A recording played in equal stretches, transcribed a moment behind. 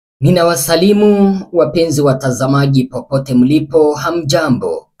Ninawasalimu wapenzi watazamaji popote mlipo,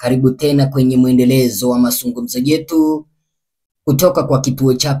 hamjambo. Karibu tena kwenye mwendelezo wa mazungumzo yetu kutoka kwa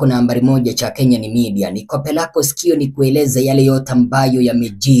kituo chako nambari 1 cha Kenyan Media. Nikope lako sikio ni kueleza yale yote ambayo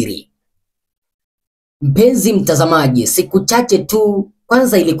yamejiri. Mpenzi mtazamaji, siku chache tu,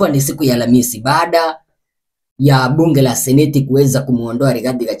 kwanza ilikuwa ni siku ya Alhamisi baada ya bunge la Seneti kuweza kumuondoa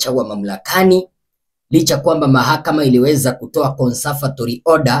Rigathi Gachagua mamlakani. Licha kwamba mahakama iliweza kutoa conservatory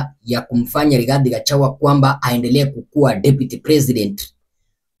order ya kumfanya Rigathi Gachagua kwamba aendelee kukuwa deputy president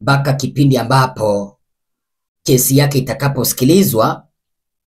mpaka kipindi ambapo kesi yake itakaposikilizwa.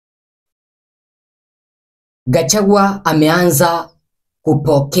 Gachagua ameanza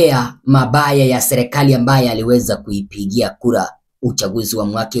kupokea mabaya ya serikali ambaye aliweza kuipigia kura uchaguzi wa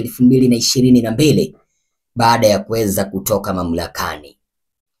mwaka 2022 baada ya kuweza kutoka mamlakani.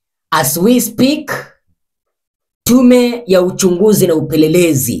 As we speak, Tume ya uchunguzi na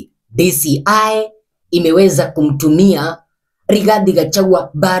upelelezi DCI imeweza kumtumia Rigathi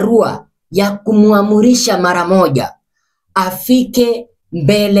Gachagua barua ya kumuamurisha mara moja afike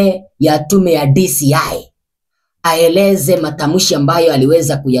mbele ya tume ya DCI aeleze matamshi ambayo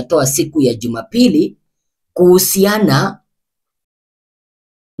aliweza kuyatoa siku ya Jumapili kuhusiana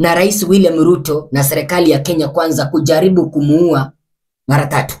na Rais William Ruto na serikali ya Kenya Kwanza kujaribu kumuua mara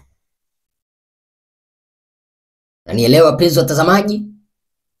 3. Na nielewa penzi watazamaji.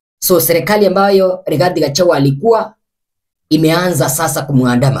 So serikali ambayo Rigathi Gachagua alikuwa imeanza sasa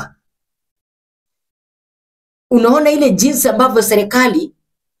kumuandama. Unaona ile jinsi ambavyo serikali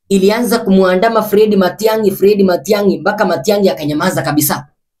ilianza kumuandama Fred Matiang'i mpaka Matiang'i akanyamaza kabisa.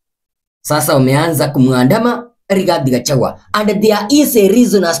 Sasa wameanza kumuandama Rigathi Gachagua, and there is a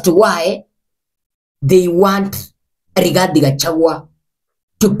reason as to why they want Rigathi Gachagua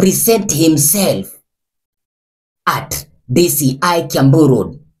to present himself at DCI Kiambu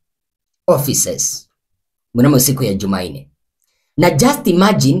Road offices mnamo siku ya Jumanne. Na just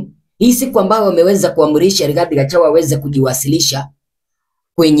imagine hii siku ambayo wameweza kuamrisha Rigathi Gachagua aweze kujiwasilisha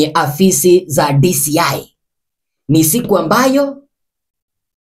kwenye afisi za DCI ni siku ambayo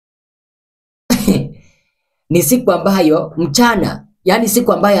ni siku ambayo mchana, yani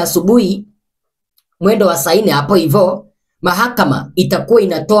siku ambayo asubuhi mwendo wa saa 4 hapo hivyo mahakama itakuwa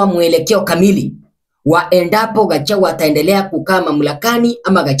inatoa mwelekeo kamili wa endapo Gachagua ataendelea kukaa mamlakani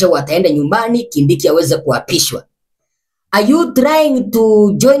ama Gachagua ataenda nyumbani Kindiki aweze kuapishwa. Are you trying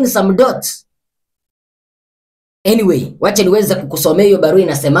to join some dots? Anyway, wacha niweze kukusomea hiyo barua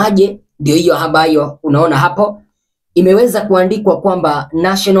inasemaje. Ndio hiyo ambayo unaona hapo imeweza kuandikwa kwamba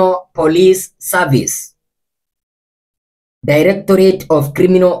National Police Service, Directorate of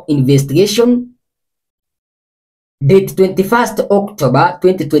Criminal Investigation, date 21st October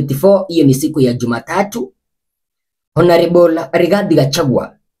 2024, hiyo ni siku ya Jumatatu. Honorable Rigathi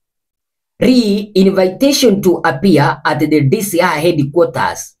Gachagua, invitation to appear at the DCI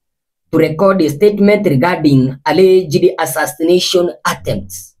headquarters to record a statement regarding alleged assassination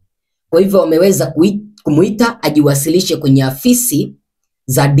attempts. Kwa hivyo wameweza kumuita ajiwasilishe kwenye afisi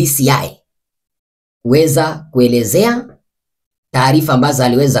za DCI kuweza kuelezea taarifa ambazo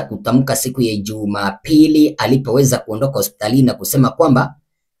aliweza kutamka siku ya Jumapili alipoweza kuondoka hospitalini na kusema kwamba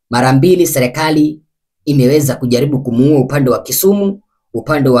mara 2 serikali imeweza kujaribu kumuua upande wa Kisumu,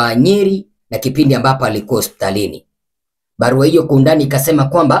 upande wa Nyeri na kipindi ambapo alikuwa hospitalini. Barua hiyo kwa undani ikasema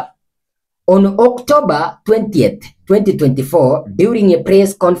kwamba on October 20th, 2024, during a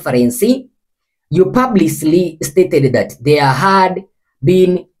press conference, you publicly stated that there had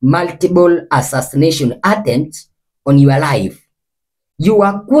been multiple assassination attempts on your life. You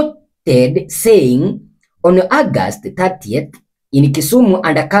are quoted saying, on August 30th, in Kisumu,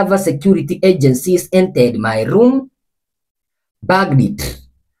 undercover security agencies entered my room, bagged it,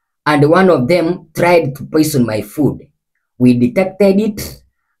 and one of them tried to poison my food. We detected it,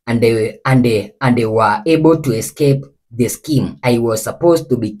 and they were able to escape the scheme. I was supposed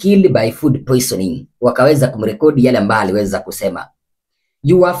to be killed by food poisoning. Wakaweza kumrekodi yale ambayo aliweza kusema.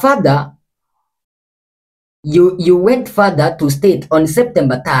 You went further to state on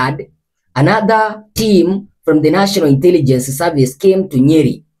September 3rd, another team from the National Intelligence Service came to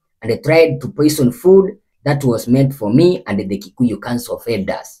Nyeri and they tried to poison food that was meant for me and the Kikuyu Council of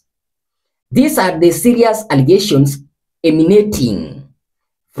Elders. These are the serious allegations emanating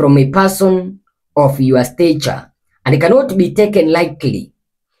from a person of your stature and cannot be taken lightly.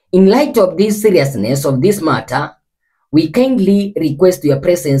 In light of the seriousness of this matter, we kindly request your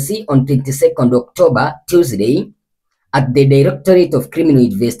presence on 22nd October, Tuesday, at the Directorate of Criminal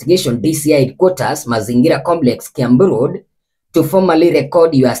Investigation, DCI Headquarters, Mazingira Complex, Kiambu Road, to formally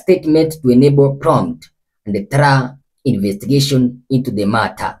record your statement to enable prompt and thorough investigation into the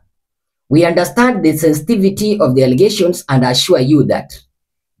matter. We understand the sensitivity of the allegations and assure you that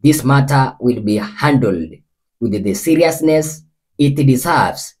this matter will be handled with the seriousness it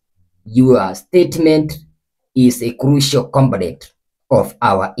deserves. Your statement is a crucial component of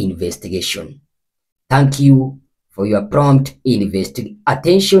our investigation. Thank you for your prompt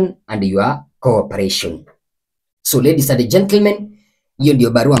attention and your cooperation. So ladies and gentlemen, hiyo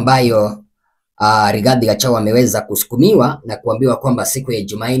ndio barua ambayo Rigathi Gachagua ameweza kusukumiwa na kuambiwa kwamba siku ya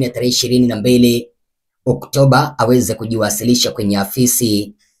Jumanne tarehe 22 Oktoba aweze kujiwasilisha kwenye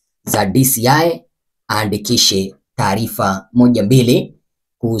afisi za DCI aandikishe taarifa 1-2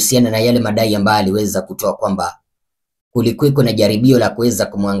 kuhusiana na yale madai ambayo aliweza kutoa kwamba kulikuwa na jaribio la kuweza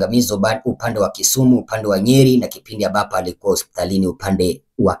kumwangamiza upande wa Kisumu, upande wa Nyeri na kipindi ambapo alikuwa hospitalini upande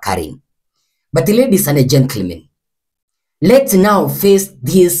wa Karen. But ladies and gentlemen, let's now face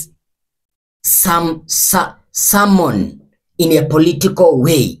this summon in a political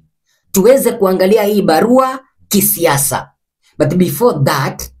way. Tuweze kuangalia hii barua kisiasa. But before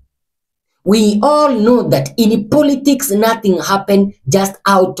that, we all know that in politics nothing happened just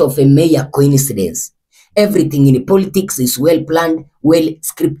out of a mere coincidence. Everything in politics is well planned, well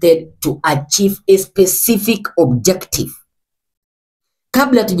scripted to achieve a specific objective.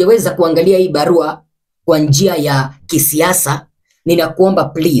 Kabla tujaweza kuangalia hii barua kwa njia ya kisiasa, ninakuomba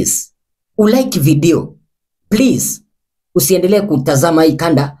please ulike video. Please usiendelee kutazama hii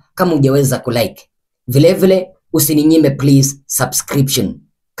kanda kama hujaweza kulike. Vile vile usininyime please subscription.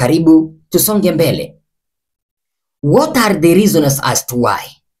 Karibu tusonge mbele. What are the reasons as to why?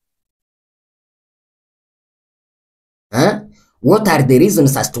 What are the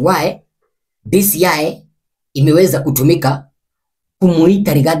reasons as to why DCI imeweza kutumika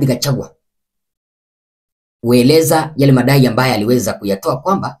kumuita Rigathi Gachagua? Ueleza yale madai ambayo aliweza kuyatoa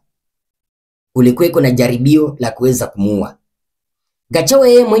kwamba kulikuwa na jaribio la kuweza kumuua. Gachagua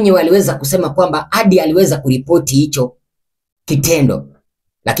yeye mwenyewe aliweza kusema kwamba hadi aliweza kuripoti hicho kitendo,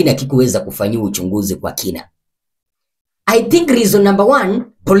 lakini hakikuweza kufanyiwa uchunguzi kwa kina. I think reason number 1,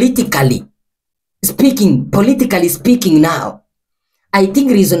 politically speaking now, I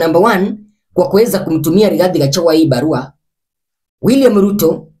think reason number 1 kwa kuweza kumtumia Rigathi Gachagua hii barua, William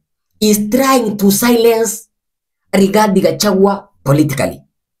Ruto is trying to silence Rigathi Gachagua politically.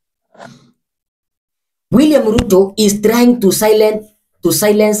 William Ruto is trying to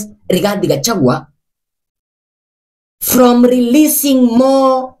silence Rigathi Gachagua from releasing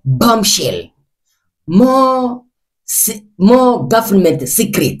more bombshell, more government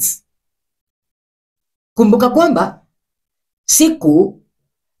secrets. Kumbuka kwamba siku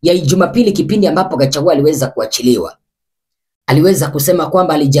ya Jumapili kipindi ambapo Gachagua aliweza kuachiliwa, aliweza kusema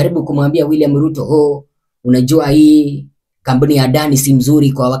kwamba alijaribu kumwambia William Ruto, unajua hii kampuni ya Adani si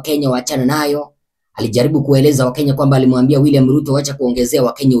mzuri kwa Wakenya, waachana nayo. Alijaribu kueleza Wakenya kwamba alimwambia William Ruto acha kuongezea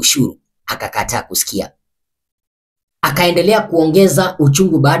Wakenya ushuru, akakataa kusikia. Akaendelea kuongeza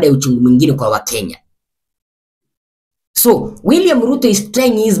uchungu baada ya uchungu mwingine kwa Wakenya. So William Ruto is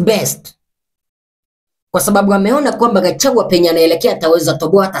trying his best, kwa sababu ameona kwamba Gachagua penye anaelekea ataweza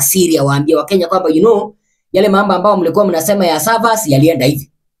toboa hata siri ya waambie Wakenya kwamba yale mambo ambao mlikuwa mnasema ya servers yalienda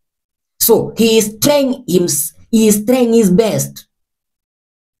hivi. So he is trying his best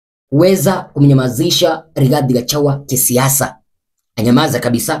kuweza kumnyamazisha Rigathi Gachagua kisiasa, anyamaza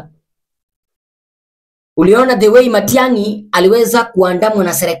kabisa. Uliona the way Matiang'i aliweza kuandamwa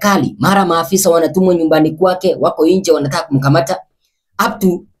na serikali, mara maafisa wanatumwa nyumbani kwake, wako nje wanataka kumkamata. Up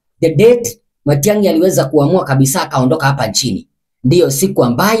to the date Matiang'i aliweza kuamua kabisa akaondoka hapa nchini. Ndiyo siku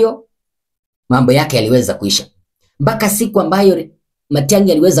ambayo mambo yake yaliweza kuisha. Mpaka siku ambayo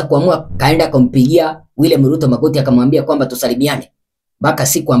Matiang'i aliweza kuamua kaenda kumpigia William Ruto magoti akamwambia kwamba tusalimiane. Mpaka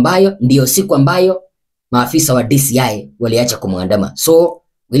siku ambayo maafisa wa DCI waliacha kumwandama. So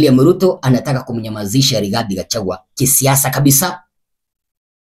William Ruto anataka kumnyamazisha Rigathi Gachagua kisiasa kabisa.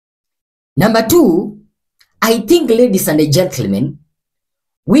 Number 2, I think ladies and gentlemen,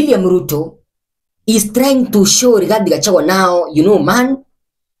 William Ruto is trying to show Rigathi Gachagua now, man,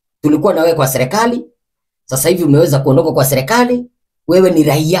 tulikuwa na wewe kwa serikali, sasa hivi umeweza kuondoka kwa serikali, wewe ni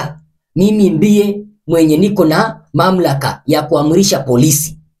raia, mimi ndiye mwenye niko na mamlaka ya kuamrisha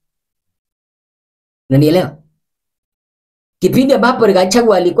polisi. Unanielewa? Kipindi ambapo Rigathi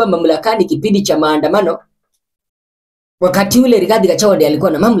Gachagua alikuwa mamlakani, kipindi cha maandamano, wakati ule Rigathi Gachagua ndiye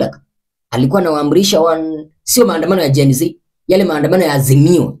alikuwa na mamlaka. Alikuwa anawaamrisha sio maandamano ya Gen Z, yale maandamano ya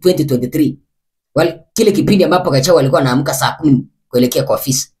Azimio 2023. Kile kipindi ambapo Gachagua alikuwa anaamka saa 10 kuelekea kwa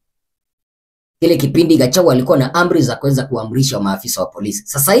ofisi. Kile kipindi Gachagua alikuwa na amri za kuweza kuamrisha maafisa wa polisi.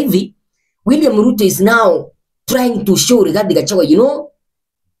 Sasa hivi William Ruto is now trying to show Rigathi Gachagua,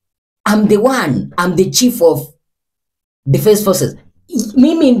 I'm the chief of defense forces.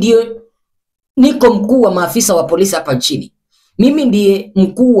 Mimi ndio niko mkuu wa maafisa wa polisi hapa nchini. Mimi ndiye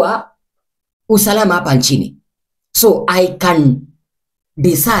mkuu wa usalama hapa nchini. So I can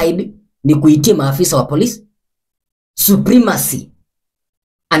decide ni kuitie maafisa wa polisi supremacy.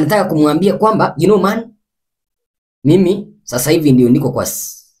 Anataka kumwambia kwamba you know man, mimi sasa hivi ndio niko kwa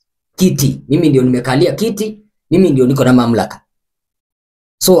kiti, mimi ndio nimekalia kiti, mimi ndio niko na mamlaka.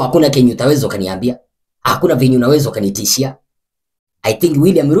 So hakuna kenye utaweza kaniambia, hakuna venye unaweza kanitishia. I think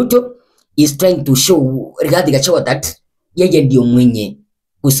William Ruto is trying to show Rigathi Gachagua that yeye ndio mwenye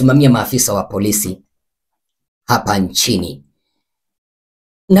kusimamia maafisa wa polisi hapa nchini.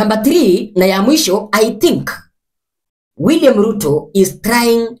 Number 3 na ya mwisho, I think William Ruto is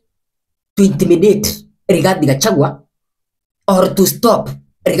trying to intimidate Rigathi Gachagua or to stop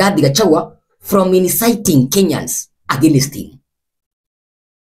Rigathi Gachagua from inciting Kenyans against him.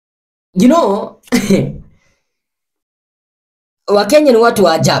 You know, Wakenya ni watu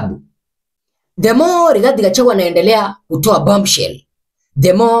wa ajabu. The more Rigathi Gachagua anaendelea kutoa bombshell,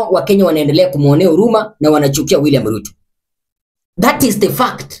 the more Wakenya wanaendelea kumuonea huruma na wanachukia William Ruto. That is the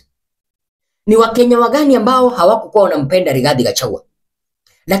fact. Ni Wakenya wagani ambao hawakuwa wanampenda Rigathi Gachagua?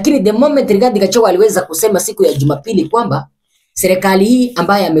 Lakini the moment Rigathi Gachagua aliweza kusema siku ya Jumapili kwamba serikali hii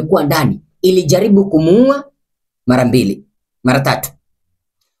ambayo amekuwa ndani ilijaribu kumuua mara 2, mara 3.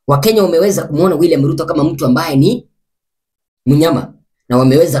 Wakenya wameweza kumuona William Ruto kama mtu ambaye ni mnyama na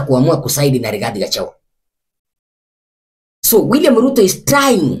wameweza kuamua kusaidi na Rigathi Gachagua. So William Ruto is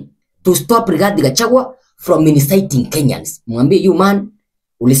trying to stop Rigathi Gachagua from inciting Kenyans. Mwambie you man,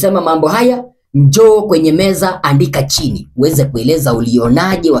 ulisema mambo haya, njoo kwenye meza, andika chini, uweze kueleza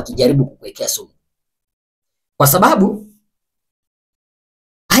ulionaje wakijaribu kukuwekea sumu. Kwa sababu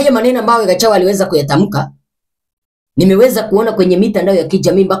haya maneno ambayo Gachagua aliweza kuyatamka, nimeweza kuona kwenye mitandao ya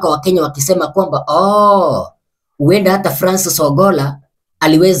kijamii mpaka Wakenya wakisema kwamba huenda hata Francis Ogola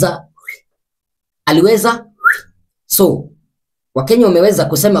aliweza. So Wakenya wameweza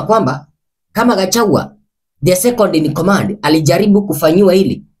kusema kwamba kama Gachagua the second in command alijaribu kufanyiwa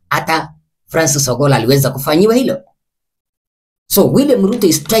hili, hata Francis Ogola aliweza kufanyiwa hilo. So William Ruto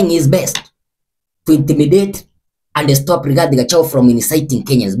is trying his best to intimidate and stop Rigathi Gachagua from inciting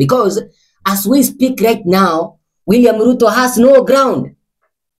Kenyans, because as we speak right now, William Ruto has no ground.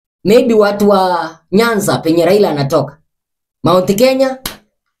 Maybe watu wa Nyanza penye Raila anatoka, Mount Kenya,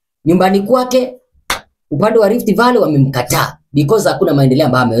 nyumbani kwake upande wa Rift Valley wamemkataa because hakuna maendeleo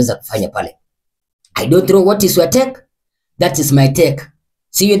ambayo ameweza kufanya pale. I don't know what is your take. That is my take.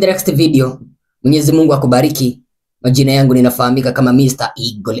 See you in the next video. Mwenyezi Mungu akubariki. Majina yangu ninafahamika kama Mr.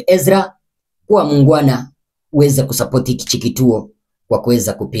 Eagle Ezra. Kuwa muungwana, uweze kusupport hiki kituo kwa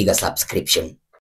kuweza kupiga subscription.